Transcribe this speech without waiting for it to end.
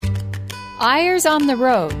Eyres on the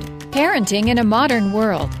Road, Parenting in a Modern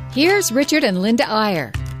World. Here's Richard and Linda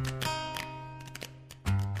Eyre.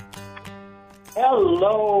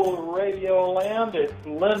 Hello, Radio Land. It's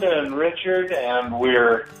Linda and Richard, and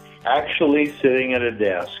we're actually sitting at a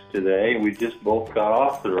desk today. We just both got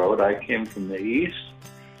off the road. I came from the east,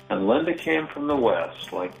 and Linda came from the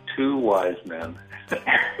west, like two wise men.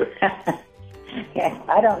 Yeah,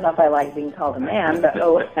 I don't know if I like being called a man, but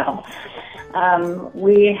oh well.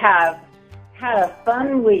 We have had a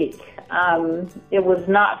fun week. It was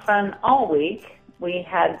not fun all week. We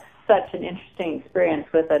had such an interesting experience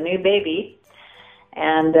with a new baby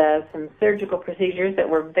and some surgical procedures that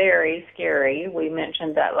were very scary. We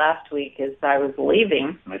mentioned that last week as I was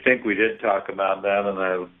leaving. I think we did talk about that, and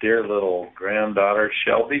our dear little granddaughter,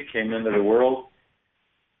 Shelby, came into the world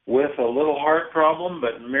with a little heart problem,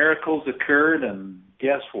 but miracles occurred, and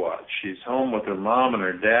guess what? She's home with her mom and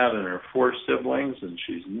her dad and her 4 siblings, and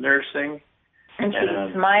she's nursing. And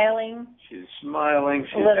she's smiling. She's smiling.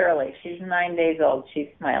 Literally, she's 9 days old. She's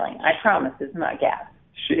smiling. I promise it's not gas.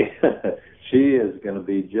 She is going to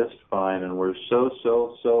be just fine, and we're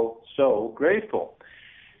so grateful.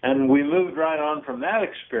 And we moved right on from that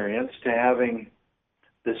experience to having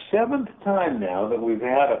the 7th time now that we've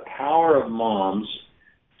had a Power of Moms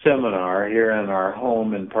seminar here in our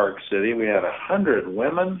home in Park City. We had 100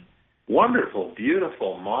 women, wonderful,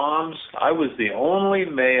 beautiful moms. I was the only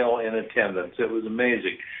male in attendance. It was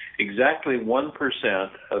amazing. Exactly 1%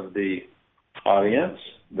 of the audience,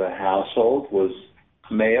 the household, was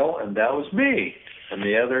male, and that was me. And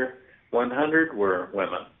the other 100 were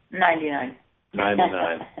women. 99.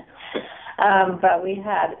 99. But we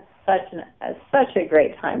had such a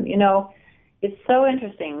great time. You know, it's so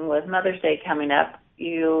interesting with Mother's Day coming up.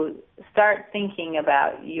 You start thinking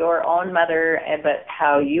about your own mother, but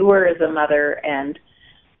how you were as a mother, and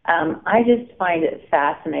I just find it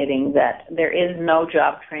fascinating that there is no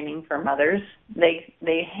job training for mothers. They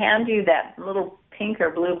hand you that little pink or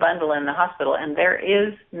blue bundle in the hospital, and there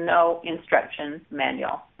is no instruction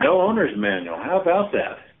manual. No owner's manual. How about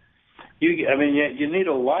that? You need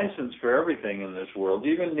a license for everything in this world.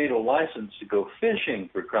 You even need a license to go fishing,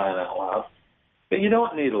 for crying out loud. But you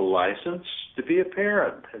don't need a license to be a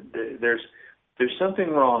parent. There's something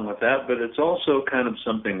wrong with that, but it's also kind of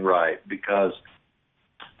something right, because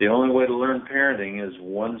the only way to learn parenting is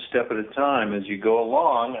one step at a time as you go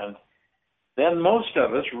along. And then most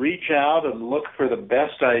of us reach out and look for the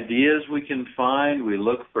best ideas we can find. We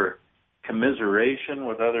look for commiseration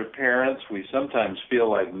with other parents. We sometimes feel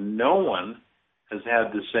like no one has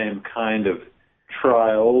had the same kind of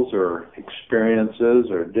trials or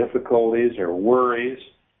experiences or difficulties or worries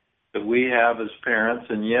that we have as parents,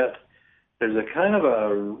 and yet there's a kind of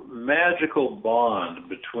a magical bond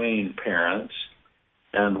between parents.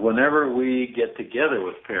 And whenever we get together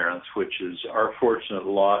with parents, which is our fortunate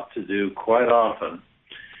lot to do quite often,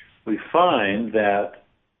 we find that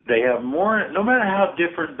they have more, no matter how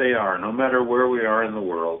different they are, no matter where we are in the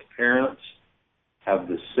world, parents have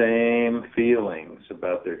the same feelings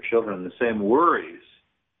about their children, the same worries,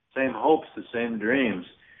 same hopes, the same dreams.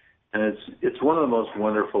 And it's one of the most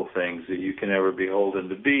wonderful things that you can ever behold. And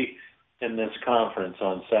to be in this conference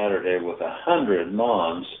on Saturday with 100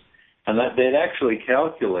 moms, and that they'd actually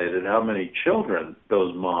calculated how many children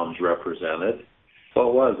those moms represented.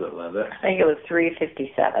 What was it, Linda? I think it was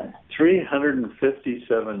 357.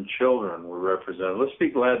 357 children were represented. Let's be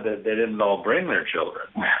glad that they didn't all bring their children.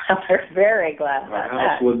 We're very glad about that. Our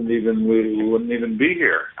house we wouldn't even be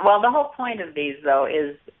here. Well, the whole point of these, though,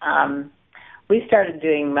 is we started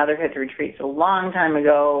doing motherhood retreats a long time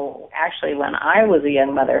ago, actually when I was a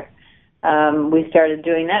young mother. We started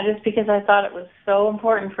doing that just because I thought it was so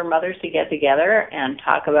important for mothers to get together and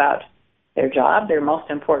talk about their job, their most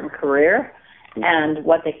important career, and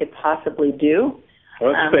what they could possibly do.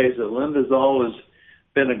 Let's face it, Linda's always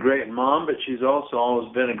been a great mom, but she's also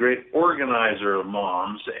always been a great organizer of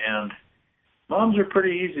moms. And moms are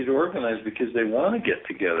pretty easy to organize because they want to get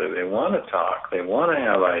together. They want to talk. They want to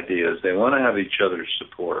have ideas. They want to have each other's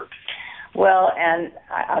support. Well, and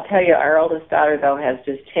I'll tell you, our oldest daughter, though, has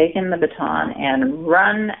just taken the baton and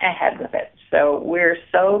run ahead with it. So we're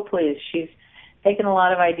so pleased. She's taken a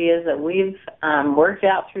lot of ideas that we've worked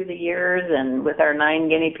out through the years and with our 9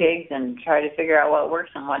 guinea pigs and try to figure out what works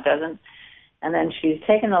and what doesn't. And then she's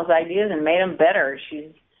taken those ideas and made them better.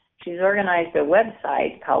 She's organized a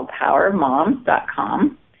website called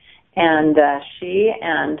powerofmoms.com. And she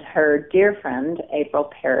and her dear friend, April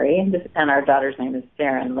Perry, and our daughter's name is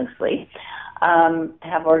Sarah Lixley,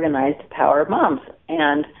 have organized Power of Moms.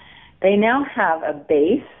 And they now have a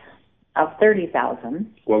base of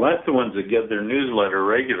 30,000. Well, that's the ones that get their newsletter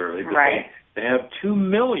regularly. But right. They have 2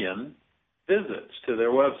 million visits to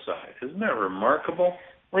their website. Isn't that remarkable?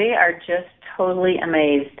 We are just totally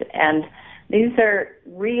amazed. And these are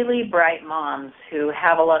really bright moms who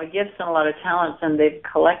have a lot of gifts and a lot of talents, and they've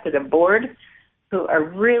collected a board who are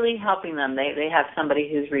really helping them. They have somebody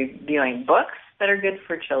who's reviewing books that are good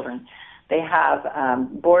for children. They have a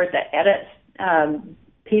board that edits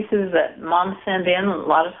pieces that moms send in. A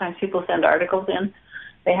lot of times people send articles in.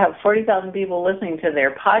 They have 40,000 people listening to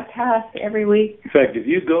their podcast every week. In fact, if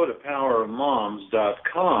you go to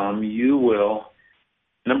powerofmoms.com, you will,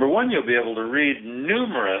 number one, you'll be able to read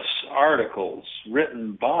numerous articles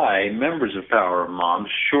written by members of Power of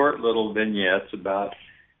Moms, short little vignettes about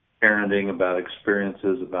parenting, about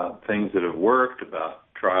experiences, about things that have worked, about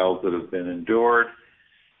trials that have been endured,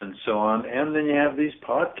 and so on. And then you have these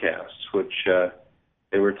podcasts, which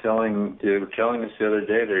they were telling us the other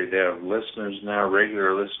day they have listeners now,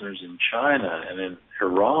 regular listeners in China and in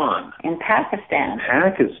Iran. In Pakistan.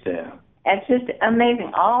 It's just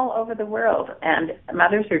amazing, all over the world. And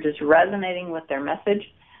mothers are just resonating with their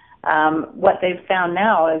message. What they've found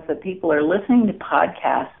now is that people are listening to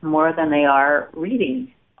podcasts more than they are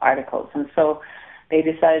reading articles. And so they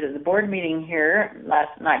decided at the board meeting here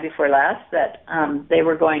night before last that they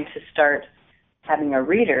were going to start having a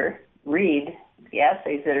reader read the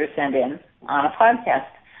essays that are sent in on a podcast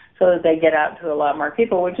so that they get out to a lot more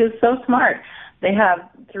people, which is so smart. They have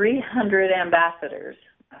 300 ambassadors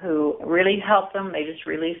who really help them. They just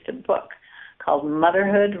released a book called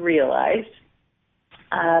Motherhood Realized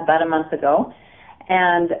about a month ago,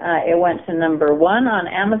 and it went to number 1 on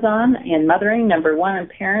Amazon in mothering, number 1 in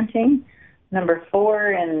parenting, number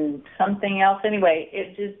 4 in something else. Anyway,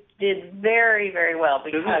 it just did very, very well.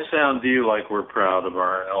 Because, does it sound to you like we're proud of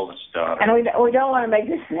our eldest daughter? And we don't want to make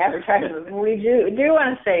this an advertisement. We do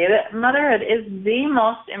want to say that motherhood is the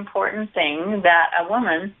most important thing that a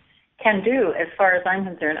woman can do, as far as I'm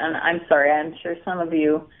concerned. And I'm sorry, I'm sure some of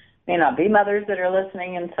you may not be mothers that are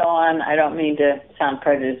listening and so on. I don't mean to sound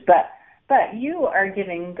prejudiced, but you are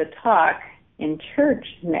giving the talk in church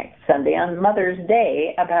next Sunday on Mother's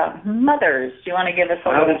Day about mothers. Do you want to give us a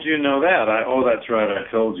How did you know that? That's right. I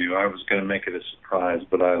told you. I was going to make it a surprise,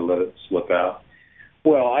 but I let it slip out.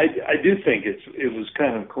 Well, I do think it was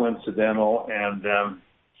kind of coincidental and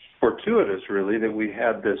fortuitous, really, that we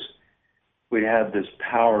had this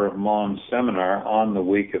Power of Moms seminar on the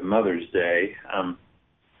week of Mother's Day.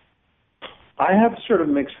 I have sort of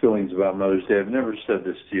mixed feelings about Mother's Day. I've never said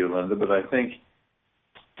this to you, Linda, but I think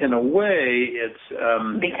in a way it's...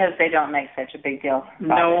 because they don't make such a big deal.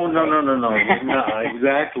 No,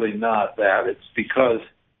 exactly not that. It's because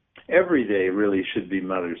every day really should be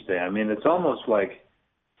Mother's Day. I mean, it's almost like,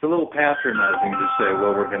 it's a little patronizing to say,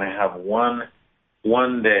 well, we're going to have one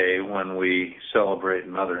day when we celebrate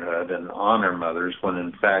motherhood and honor mothers, when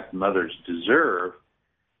in fact mothers deserve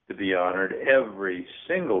to be honored every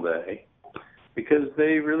single day, because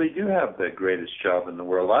they really do have the greatest job in the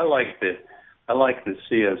world. I like the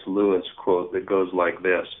C.S. Lewis quote that goes like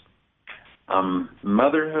this: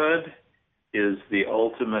 motherhood is the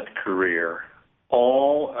ultimate career.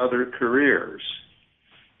 All other careers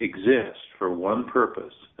exist for one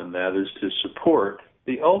purpose, and that is to support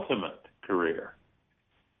the ultimate career.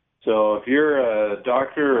 So if you're a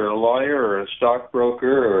doctor or a lawyer or a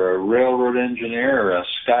stockbroker or a railroad engineer or a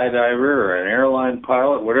skydiver or an airline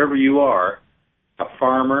pilot, whatever you are, a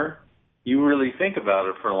farmer, you really think about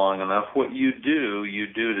it for long enough, what you do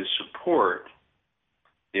to support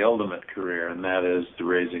the ultimate career, and that is the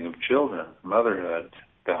raising of children, motherhood,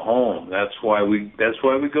 the home. That's why we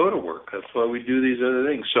go to work. That's why we do these other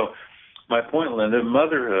things. So my point, Linda,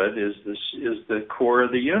 motherhood is the core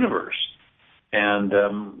of the universe. And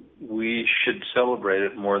we should celebrate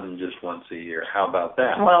it more than just once a year. How about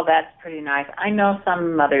that? Well, that's pretty nice. I know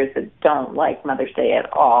some mothers that don't like Mother's Day at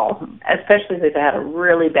all, especially if they've had a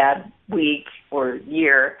really bad week or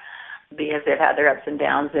year because they've had their ups and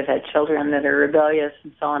downs. They've had children that are rebellious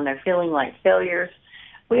and so on. They're feeling like failures.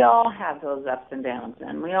 We all have those ups and downs,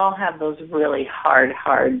 and we all have those really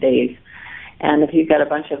hard days. And if you've got a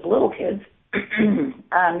bunch of little kids, you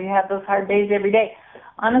have those hard days every day.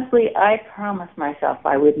 Honestly, I promised myself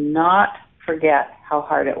I would not forget how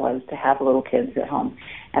hard it was to have little kids at home.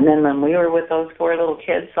 And then when we were with those 4 little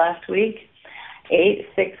kids last week, 8,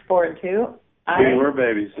 6, 4, and 2, we were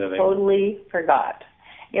babysitting. Totally forgot.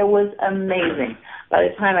 It was amazing. By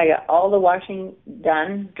the time I got all the washing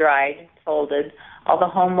done, dried, folded, all the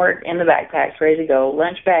homework in the backpacks, ready to go,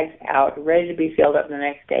 lunch bags out, ready to be filled up the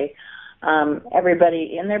next day,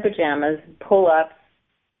 everybody in their pajamas, pull-ups,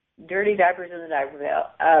 dirty diapers in the diaper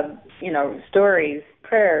belt, stories,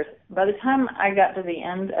 prayers. By the time I got to the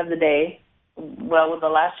end of the day, well, with the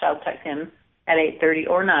last child tucked in at 8:30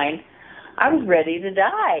 or 9, I was ready to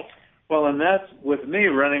die. Well, and that's with me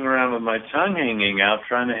running around with my tongue hanging out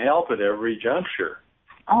trying to help at every juncture.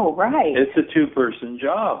 Oh, right. It's a two-person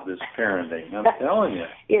job, this parenting, I'm telling you.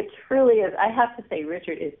 It truly is. I have to say,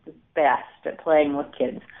 Richard is the best at playing with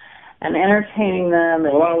kids and entertaining them.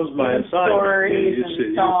 And well, that was my stories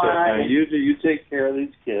and so on. You take care of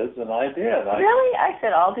these kids, and I did. Really? I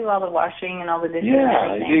said, I'll do all the washing and all the dishes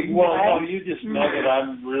yeah, and everything. no, you just know that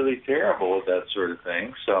I'm really terrible at that sort of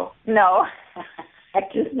thing, so. No, I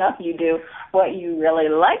just know you do what you really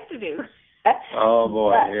like to do. Oh,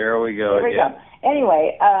 boy, here we go again.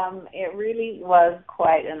 Anyway, it really was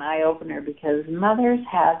quite an eye-opener because mothers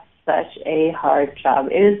have such a hard job.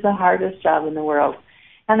 It is the hardest job in the world.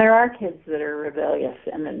 And there are kids that are rebellious,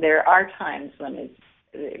 and there are times when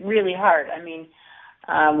it's really hard. I mean,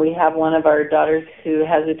 we have one of our daughters who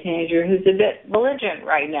has a teenager who's a bit belligerent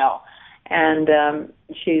right now, and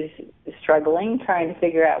she's struggling, trying to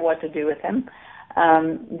figure out what to do with him.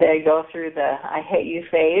 They go through the I hate you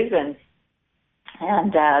phase, and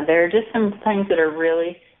there are just some things that are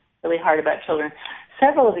really, really hard about children.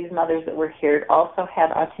 Several of these mothers that were here also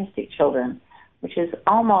had autistic children, which is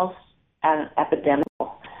almost an epidemic.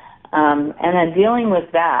 And then dealing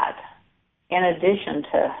with that, in addition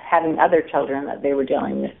to having other children that they were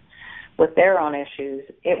dealing with their own issues,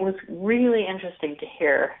 it was really interesting to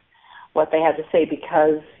hear what they had to say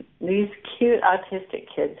because these cute autistic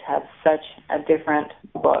kids have such a different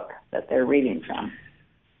book that they're reading from.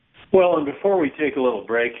 Well, and before we take a little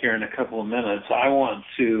break here in a couple of minutes, I want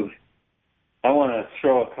to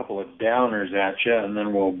throw a couple of downers at you, and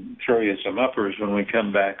then we'll throw you some uppers when we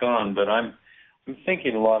come back on. But I'm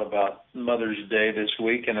thinking a lot about Mother's Day this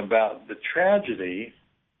week and about the tragedy.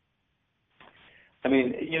 I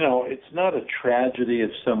mean, it's not a tragedy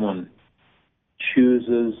if someone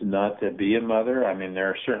chooses not to be a mother. I mean,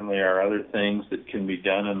 there certainly are other things that can be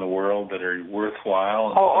done in the world that are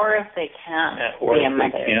worthwhile. Or if they can't be a mother. Or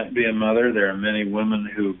if they can't be a mother, there are many women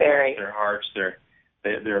who break their hearts.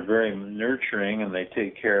 They're very nurturing and they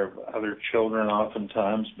take care of other children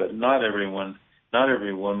oftentimes, but not every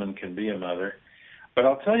woman can be a mother. But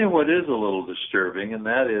I'll tell you what is a little disturbing, and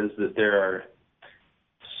that is that there are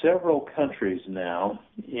several countries now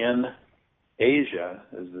in Asia,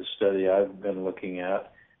 is the study I've been looking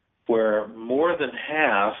at, where more than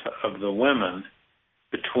half of the women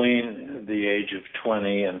between the age of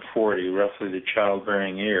 20 and 40, roughly the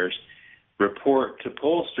childbearing years, report to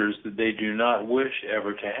pollsters that they do not wish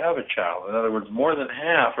ever to have a child. In other words, more than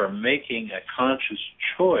half are making a conscious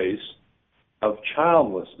choice of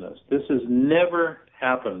childlessness. This has never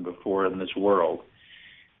happened before in this world.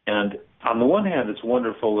 And on the one hand, it's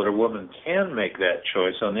wonderful that a woman can make that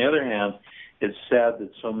choice. On the other hand, it's sad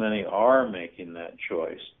that so many are making that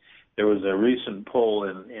choice. There was a recent poll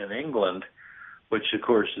in England, which, of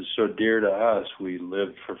course, is so dear to us. We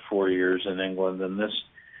lived for 4 years in England, and this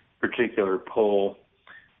particular poll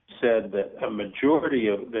said that a majority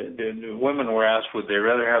of the women were asked would they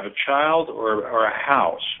rather have a child or a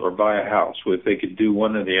house or buy a house, if they could do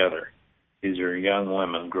one or the other. These are young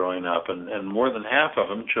women growing up, and more than half of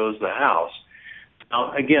them chose the house.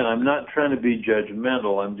 Now, again, I'm not trying to be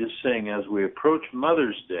judgmental. I'm just saying as we approach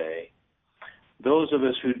Mother's Day, those of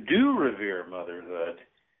us who do revere motherhood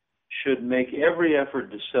should make every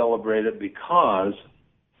effort to celebrate it because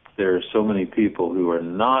there are so many people who are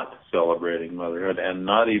not celebrating motherhood and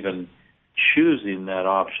not even choosing that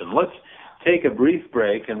option. Let's take a brief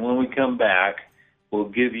break, and when we come back, we'll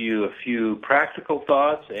give you a few practical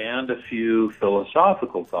thoughts and a few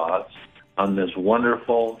philosophical thoughts on this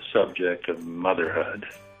wonderful subject of motherhood.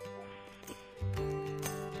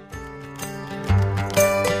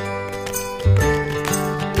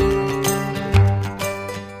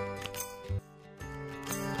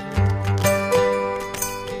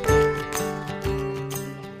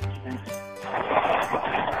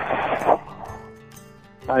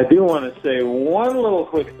 I do want to say one little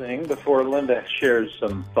quick thing before Linda shares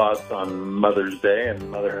some thoughts on Mother's Day and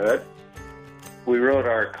motherhood. We wrote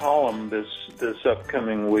our column this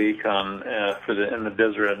upcoming week in the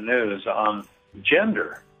Deseret News on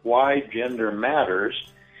gender, why gender matters.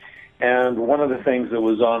 And one of the things that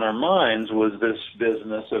was on our minds was this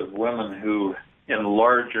business of women who, in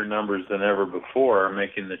larger numbers than ever before, are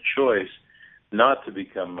making the choice not to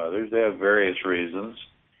become mothers. They have various reasons,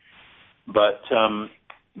 but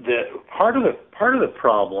part of the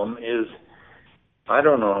problem is, I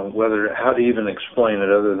don't know how to even explain it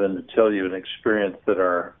other than to tell you an experience that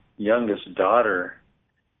our youngest daughter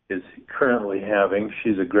is currently having.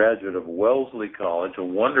 She's a graduate of Wellesley College, a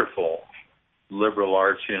wonderful liberal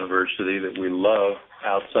arts university that we love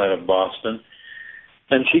outside of Boston.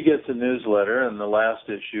 And she gets a newsletter, and the last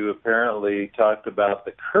issue apparently talked about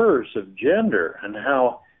the curse of gender and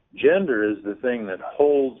how gender is the thing that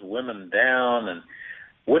holds women down. And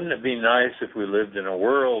wouldn't it be nice if we lived in a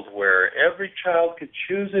world where every child could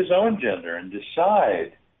choose his own gender and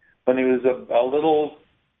decide when he was a little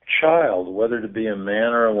child whether to be a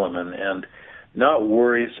man or a woman, and not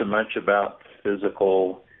worry so much about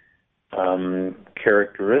physical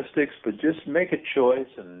characteristics, but just make a choice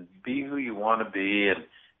and be who you want to be. And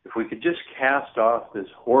if we could just cast off this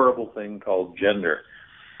horrible thing called gender.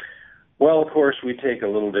 Well, of course, we take a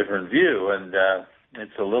little different view, and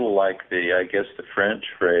it's a little like the French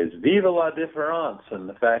phrase, vive la différence, and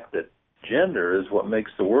the fact that gender is what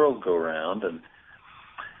makes the world go round, and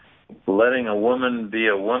letting a woman be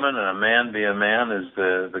a woman and a man be a man is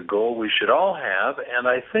the goal we should all have. And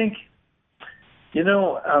I think,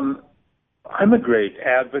 I'm a great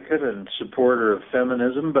advocate and supporter of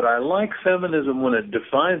feminism, but I like feminism when it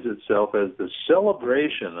defines itself as the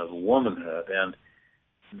celebration of womanhood and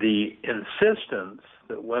the insistence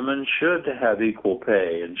that women should have equal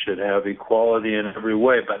pay and should have equality in every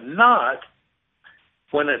way, but not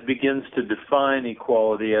when it begins to define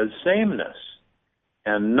equality as sameness,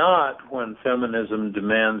 and not when feminism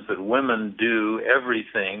demands that women do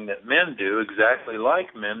everything that men do exactly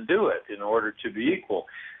like men do it in order to be equal.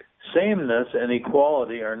 Sameness and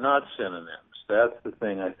equality are not synonyms. That's the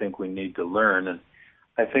thing I think we need to learn, and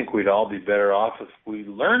I think we'd all be better off if we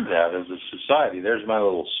learned that as a society. There's my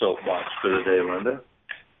little soapbox for the day, Linda.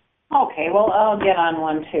 Okay, well, I'll get on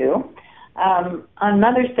one, too. On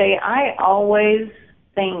Mother's Day, I always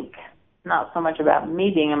think not so much about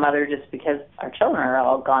me being a mother just because our children are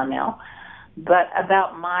all gone now, but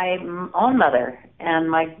about my own mother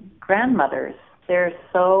and my grandmothers. There's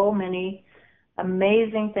so many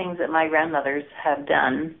amazing things that my grandmothers have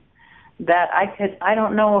done that I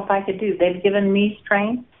don't know if I could do. They've given me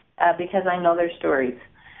strength because I know their stories.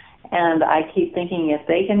 And I keep thinking, if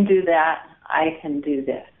they can do that, I can do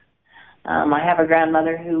this. I have a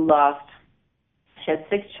grandmother who she had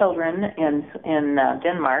 6 children in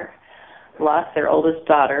Denmark, lost their oldest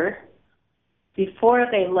daughter. Before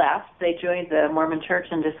they left, they joined the Mormon Church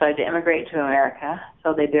and decided to immigrate to America.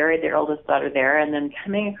 So they buried their oldest daughter there, and then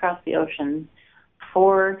coming across the ocean,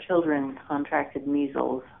 4 children contracted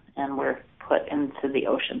measles and were put into the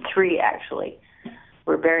ocean. 3, actually,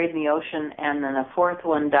 were buried in the ocean, and then a 4th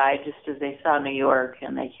one died just as they saw New York,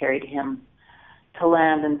 and they carried him to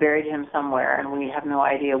land and buried him somewhere, and we have no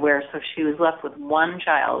idea where. So she was left with 1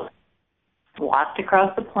 child, walked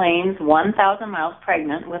across the plains, 1,000 miles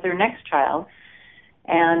pregnant with her next child,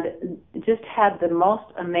 and just had the most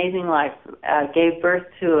amazing life. Gave birth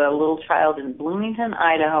to a little child in Bloomington,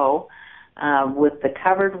 Idaho, with the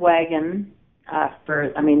covered wagon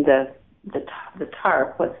the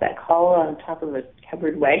tarp, what's that called on top of a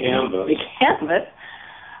covered wagon? Canvas. The canvas,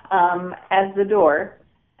 as the door,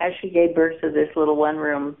 as she gave birth to this little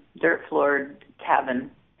one-room, dirt-floored cabin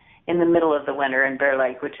in the middle of the winter in Bear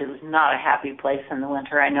Lake, which is not a happy place in the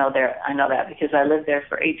winter. I know that because I lived there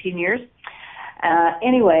for 18 years.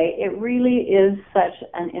 Anyway, it really is such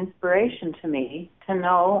an inspiration to me to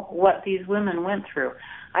know what these women went through.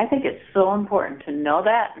 I think it's so important to know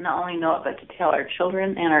that, not only know it, but to tell our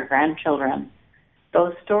children and our grandchildren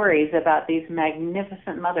those stories about these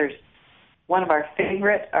magnificent mothers. One of our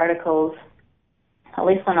favorite articles, at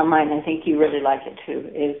least one of mine, I think you really like it too,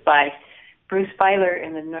 is by Bruce Feiler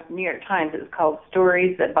in the New York Times. It's called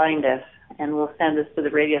Stories That Bind Us, and we'll send this to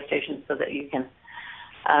the radio station so that you can,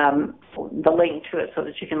 the link to it so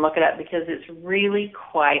that you can look it up, because it's really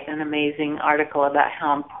quite an amazing article about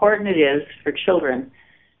how important it is for children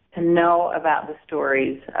to know about the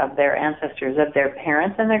stories of their ancestors, of their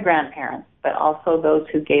parents and their grandparents, but also those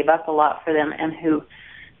who gave up a lot for them and who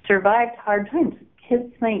survived hard times.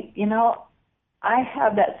 Kids think, I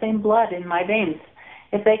have that same blood in my veins.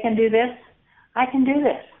 If they can do this, I can do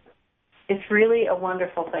this. It's really a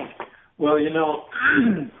wonderful thing. Well,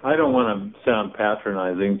 I don't want to sound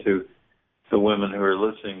patronizing to the women who are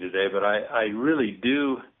listening today, but I really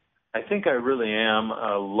do. I think I really am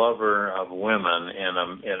a lover of women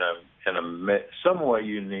in a somewhat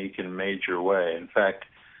unique and major way. In fact,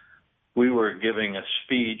 we were giving a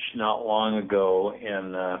speech not long ago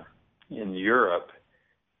in Europe,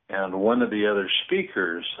 and one of the other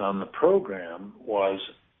speakers on the program was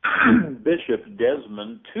Bishop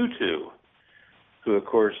Desmond Tutu, who, of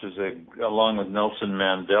course, is, along with Nelson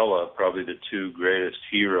Mandela, probably the 2 greatest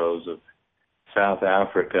heroes of South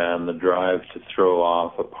Africa and the drive to throw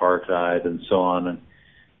off apartheid and so on. And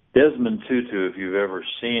Desmond Tutu, if you've ever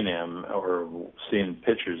seen him or seen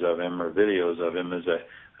pictures of him or videos of him, is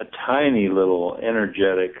a tiny little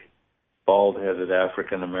energetic bald-headed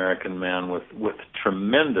African-American man with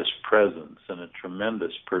tremendous presence and a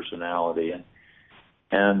tremendous personality.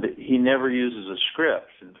 And he never uses a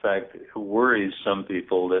script. In fact, it worries some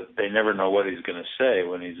people that they never know what he's going to say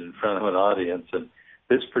when he's in front of an audience. And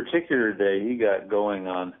this particular day, he got going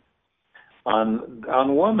on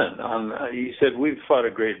women. He said, "We've fought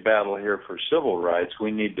a great battle here for civil rights.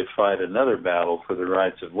 We need to fight another battle for the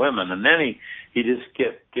rights of women." And then he just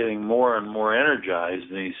kept getting more and more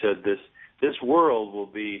energized. And he said, "This world will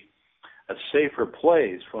be a safer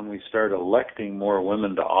place when we start electing more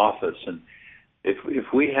women to office." And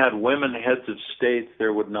if we had women heads of states,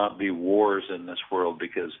 there would not be wars in this world,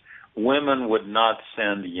 because women would not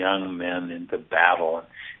send young men into battle. And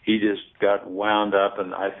he just got wound up,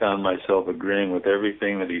 and I found myself agreeing with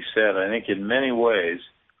everything that he said. I think in many ways,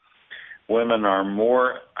 women are a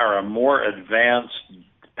more advanced,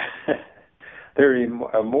 they're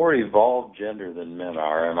a more evolved gender than men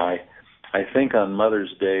are. And I think on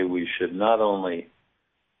Mother's Day we should not only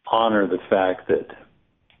honor the fact that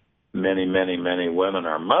many, many, many women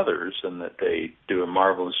are mothers and that they do a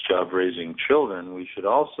marvelous job raising children, we should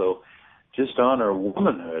also just honor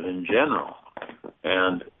womanhood in general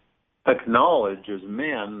and acknowledge as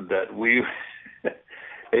men that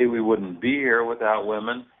A, we wouldn't be here without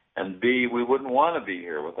women, and B, we wouldn't want to be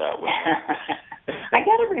here without women. I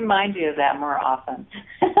got to remind you of that more often.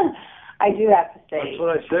 I do have to say. That's what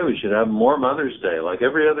I say. We should have more Mother's Day. Like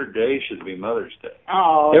every other day should be Mother's Day.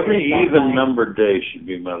 Oh, every even-numbered day should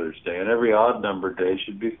be Mother's Day, and every odd-numbered day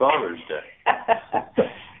should be Father's Day.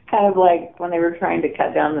 Kind of like when they were trying to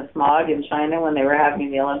cut down the smog in China when they were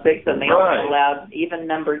having the Olympics, and they only allowed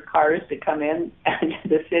even-numbered cars to come in to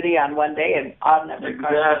the city on one day and odd-numbered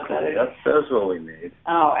cars on the other. That's what we need.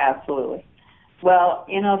 Oh, absolutely. Well,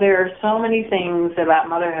 there are so many things about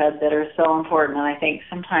motherhood that are so important, and I think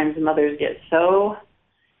sometimes mothers get so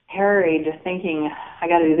harried thinking, I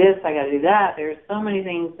got to do this, I got to do that. There's so many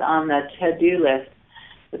things on the to-do list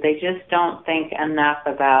that they just don't think enough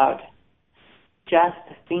about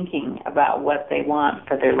just thinking about what they want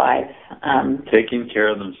for their lives. Taking care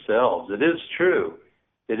of themselves. It is true.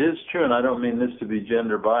 It is true, and I don't mean this to be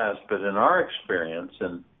gender biased, but in our experience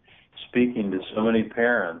and speaking to so many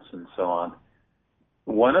parents and so on,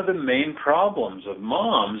 one of the main problems of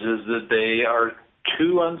moms is that they are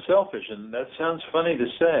too unselfish. And that sounds funny to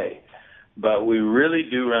say, but we really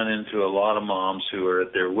do run into a lot of moms who are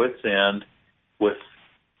at their wits' end with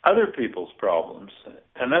other people's problems.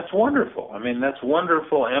 And that's wonderful. I mean, that's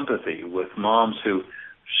wonderful empathy with moms who are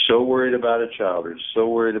so worried about a child, or so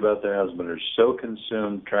worried about their husband, or so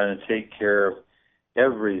consumed trying to take care of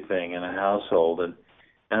everything in a household.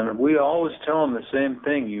 And we always tell them the same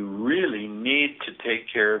thing. You really need to take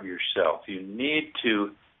care of yourself. You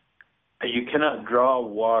cannot draw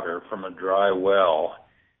water from a dry well.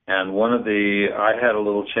 And I had a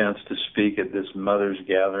little chance to speak at this mother's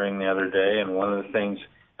gathering the other day, and one of the things,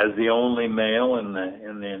 as the only male in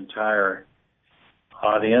the entire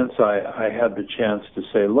audience, I had the chance to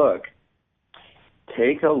say, look,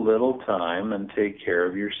 take a little time and take care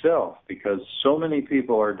of yourself, because so many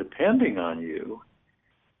people are depending on you.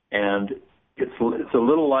 And it's a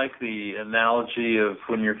little like the analogy of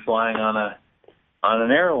when you're flying on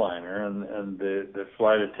an airliner, and the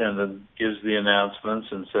flight attendant gives the announcements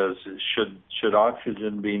and says, should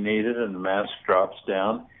oxygen be needed, and the mask drops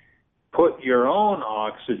down. Put your own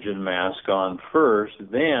oxygen mask on first,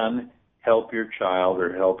 then help your child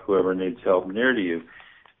or help whoever needs help near to you.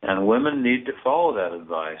 And women need to follow that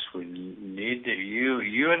advice. We need to,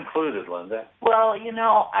 you included, Linda. Well,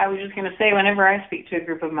 I was just going to say, whenever I speak to a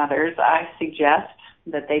group of mothers, I suggest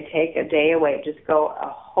that they take a day away, just go a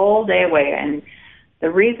whole day away. And the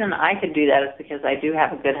reason I could do that is because I do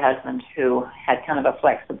have a good husband who had kind of a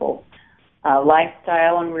flexible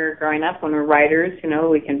lifestyle when we were growing up. When we're writers,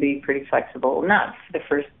 we can be pretty flexible, not for the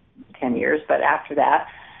first 10 years, but after that.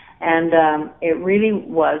 And it really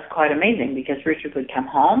was quite amazing, because Richard would come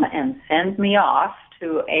home and send me off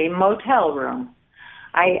to a motel room.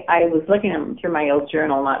 I was looking through my old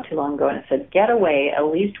journal not too long ago, and it said, get away at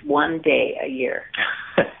least one day a year.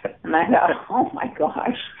 And I thought, oh, my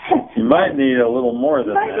gosh. You might need a little more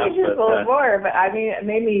than that. You might need just a little more, but I mean, it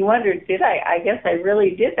made me wonder, did I? I guess I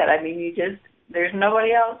really did that. I mean, there's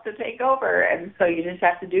nobody else to take over, and so you just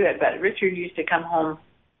have to do it. But Richard used to come home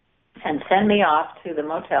and send me off to the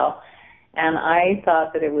motel, and I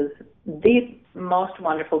thought that it was the most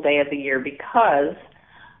wonderful day of the year, because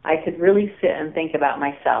I could really sit and think about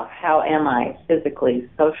myself. How am I physically,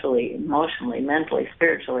 socially, emotionally, mentally,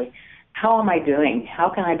 spiritually? How am I doing? How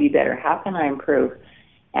can I be better? How can I improve?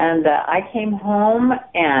 And I came home,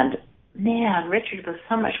 and man, Richard was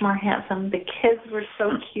so much more handsome. The kids were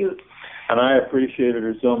so cute. And I appreciated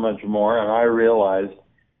her so much more, and I realized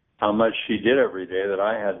how much she did every day that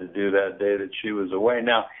I had to do that day that she was away.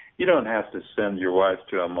 Now, you don't have to send your wife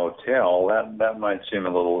to a motel. That might seem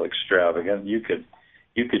a little extravagant. You could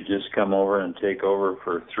just come over and take over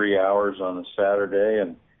for 3 hours on a Saturday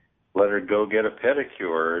and let her go get a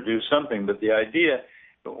pedicure or do something. But the idea,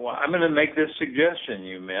 I'm going to make this suggestion,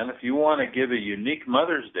 you men. If you want to give a unique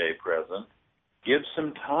Mother's Day present, give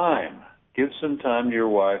some time. Give some time to your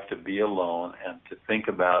wife to be alone and to think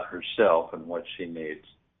about herself and what she needs.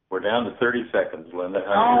 We're down to 30 seconds, Linda.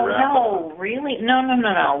 How do you wrap no, really?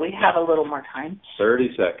 No. We have a little more time.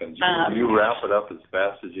 30 seconds. You wrap it up as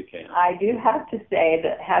fast as you can. I do have to say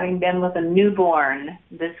that having been with a newborn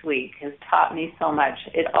this week has taught me so much.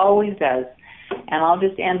 It always does. And I'll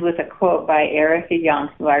just end with a quote by Erica Young,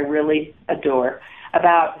 who I really adore,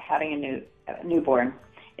 about having a newborn.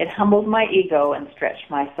 It humbled my ego and stretched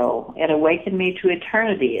my soul. It awakened me to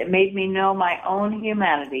eternity. It made me know my own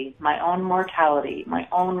humanity, my own mortality, my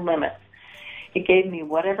own limits. It gave me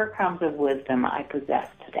whatever crumbs of wisdom I possess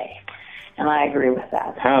today. And I agree with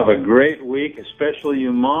that. Have a great week, especially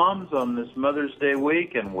you moms on this Mother's Day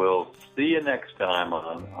week, and we'll see you next time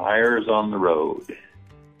on Eyres on the Road.